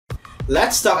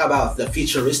Let's talk about the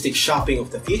futuristic shopping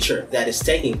of the future that is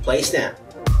taking place now.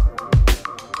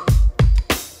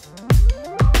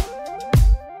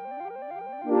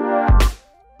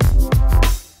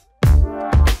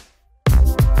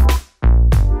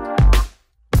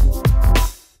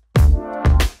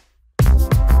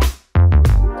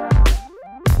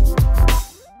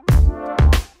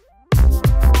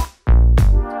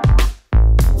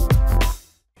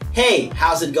 Hey,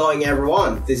 how's it going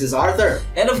everyone? This is Arthur.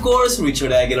 And of course,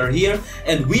 Richard Aguilar here,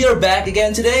 and we are back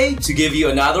again today to give you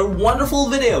another wonderful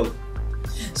video.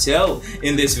 So,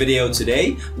 in this video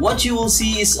today, what you will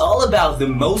see is all about the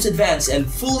most advanced and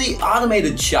fully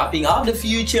automated shopping of the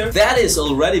future that is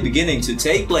already beginning to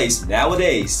take place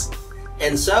nowadays.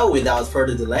 And so, without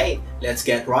further delay, let's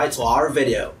get right to our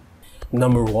video.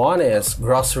 Number 1 is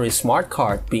Grocery Smart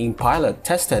Cart being pilot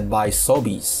tested by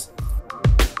Sobeys.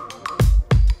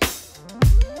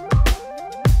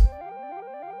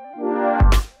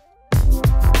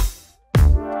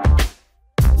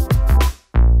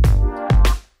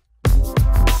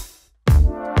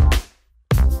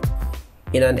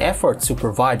 In an effort to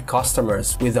provide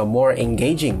customers with a more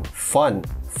engaging, fun,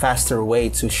 faster way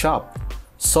to shop,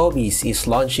 Sobeys is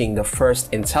launching the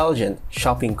first intelligent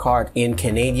shopping cart in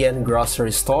Canadian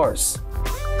grocery stores.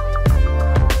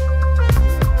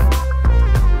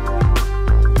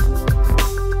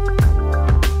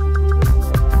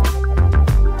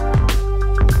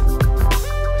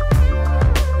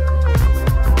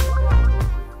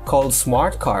 Called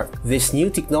Smart Cart, this new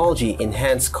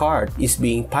technology-enhanced cart is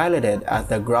being piloted at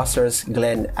the Grocers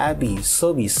Glen Abbey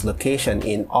Sobeys location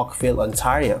in Oakville,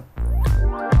 Ontario.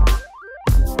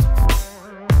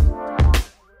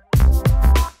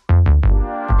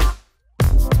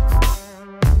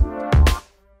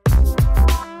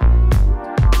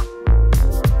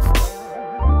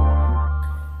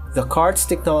 The cart's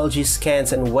technology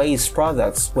scans and weighs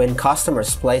products when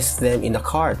customers place them in the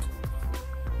cart.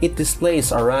 It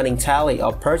displays a running tally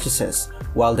of purchases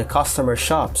while the customer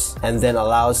shops and then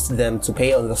allows them to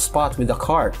pay on the spot with the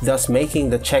cart, thus making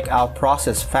the checkout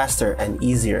process faster and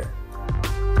easier.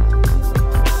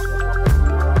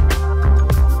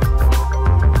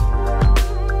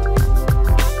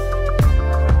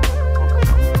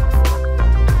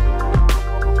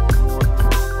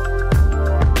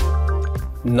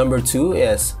 Number 2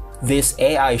 is, this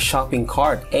AI shopping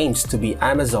cart aims to be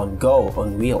Amazon Go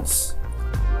on wheels.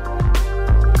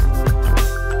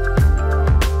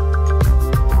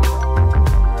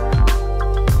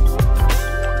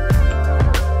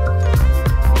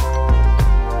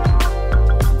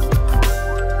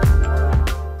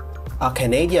 A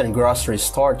Canadian grocery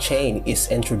store chain is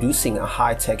introducing a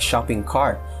high-tech shopping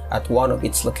cart at one of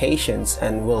its locations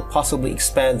and will possibly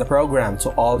expand the program to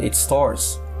all its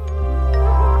stores.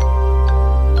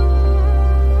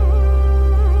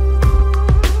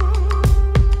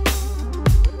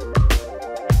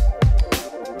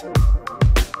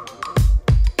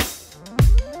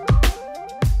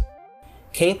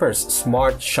 Caper's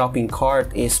smart shopping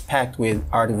cart is packed with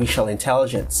artificial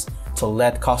intelligence to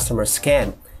let customers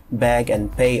scan, bag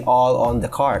and pay all on the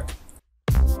cart.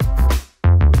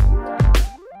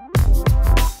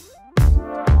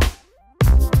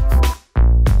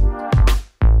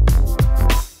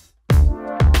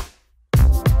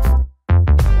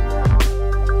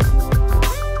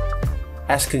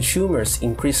 As consumers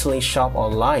increasingly shop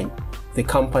online, the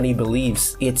company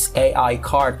believes its AI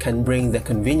cart can bring the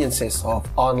conveniences of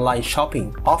online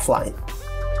shopping offline.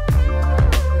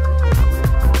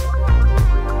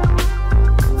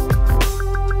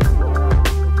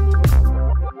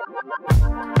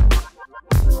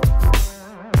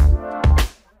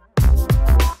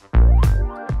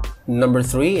 Number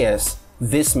 3 is,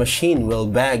 this machine will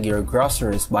bag your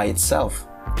groceries by itself.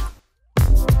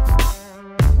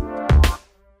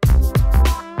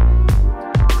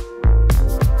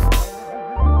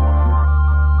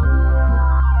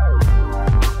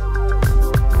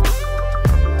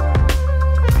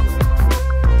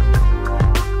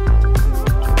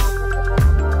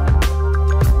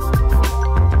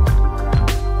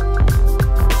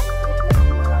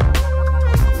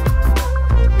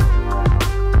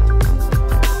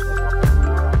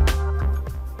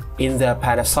 In the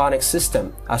Panasonic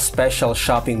system, a special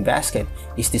shopping basket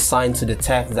is designed to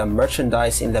detect the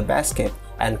merchandise in the basket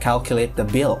and calculate the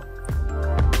bill.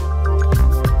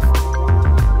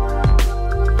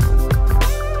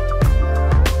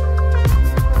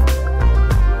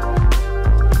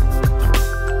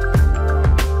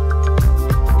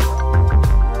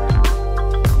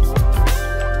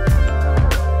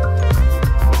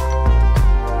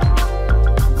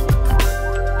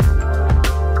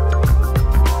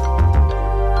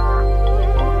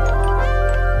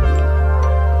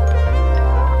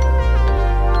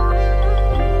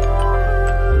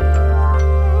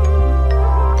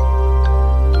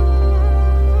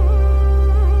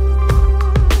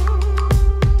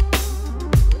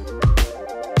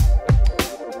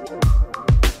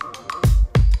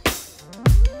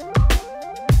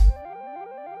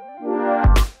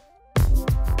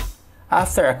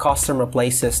 After a customer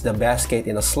places the basket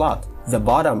in a slot, the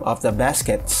bottom of the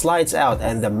basket slides out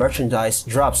and the merchandise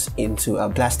drops into a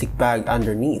plastic bag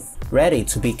underneath, ready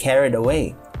to be carried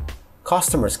away.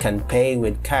 Customers can pay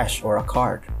with cash or a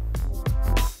card.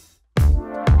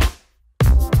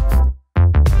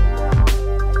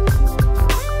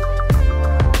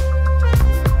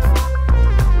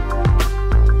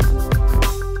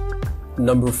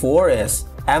 Number 4 is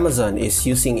Amazon is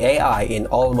using AI in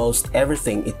almost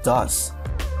everything it does.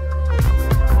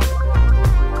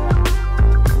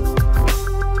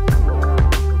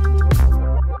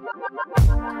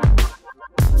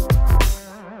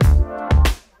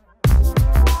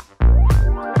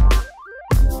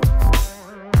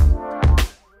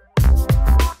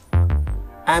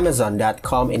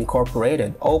 Amazon.com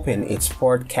Incorporated opened its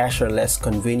fourth cashierless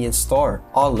convenience store,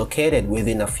 all located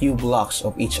within a few blocks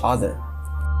of each other.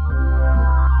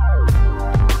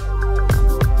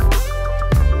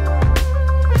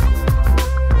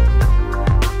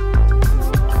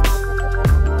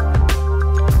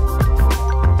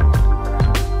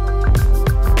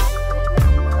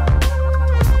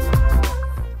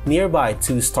 Nearby,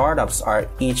 two startups are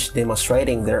each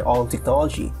demonstrating their own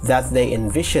technology that they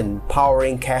envision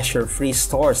powering cashier-free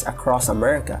stores across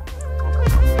America.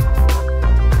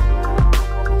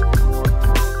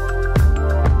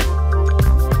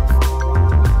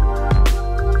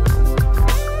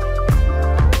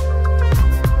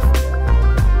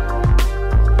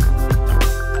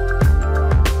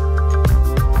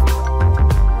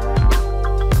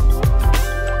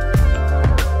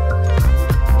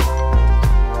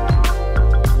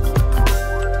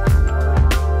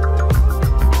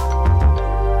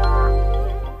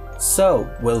 So,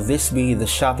 will this be the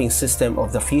shopping system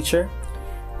of the future?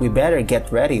 We better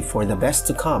get ready for the best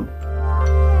to come.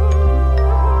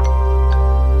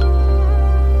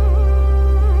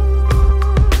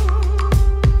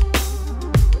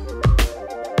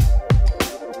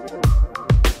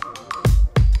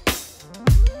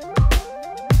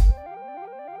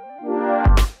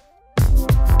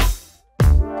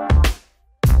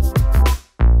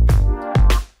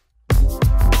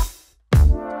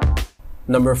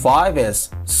 Number 5 is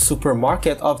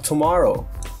Supermarket of Tomorrow,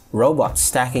 robots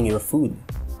stacking your food.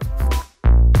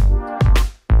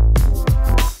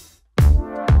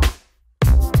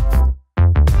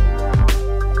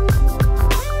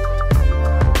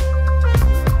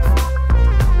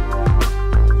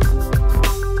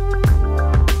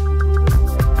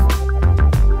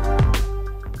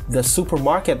 The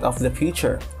Supermarket of the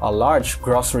Future, a large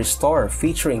grocery store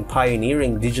featuring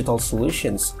pioneering digital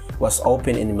solutions, was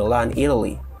opened in Milan,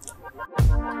 Italy.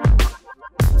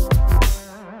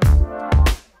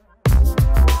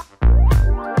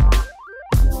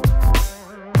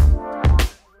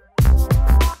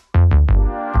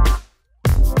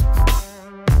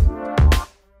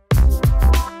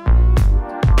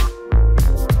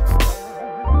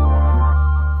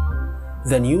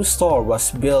 The new store was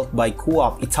built by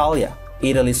Coop Italia,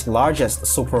 Italy's largest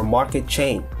supermarket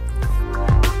chain.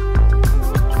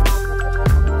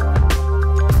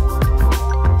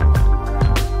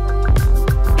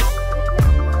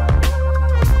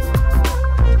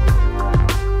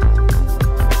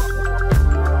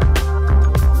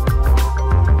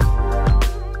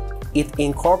 It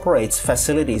incorporates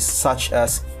facilities such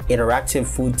as interactive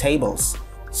food tables,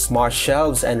 smart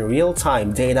shelves, and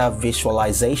real-time data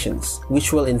visualizations,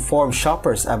 which will inform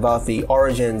shoppers about the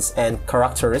origins and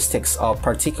characteristics of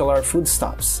particular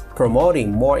foodstuffs,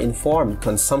 promoting more informed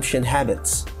consumption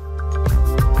habits.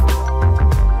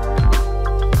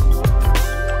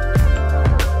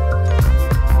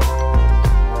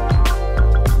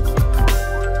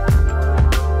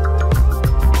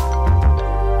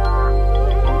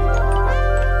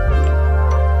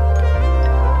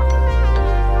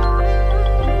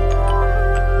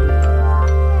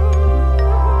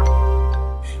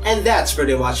 And that's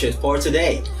pretty much it for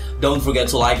today. Don't forget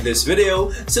to like this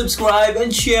video, subscribe,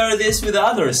 and share this with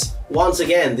others. Once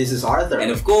again, this is Arthur.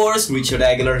 And of course, Richard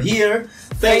Aguilar here.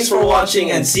 Thanks for watching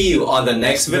and see you on the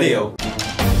next video.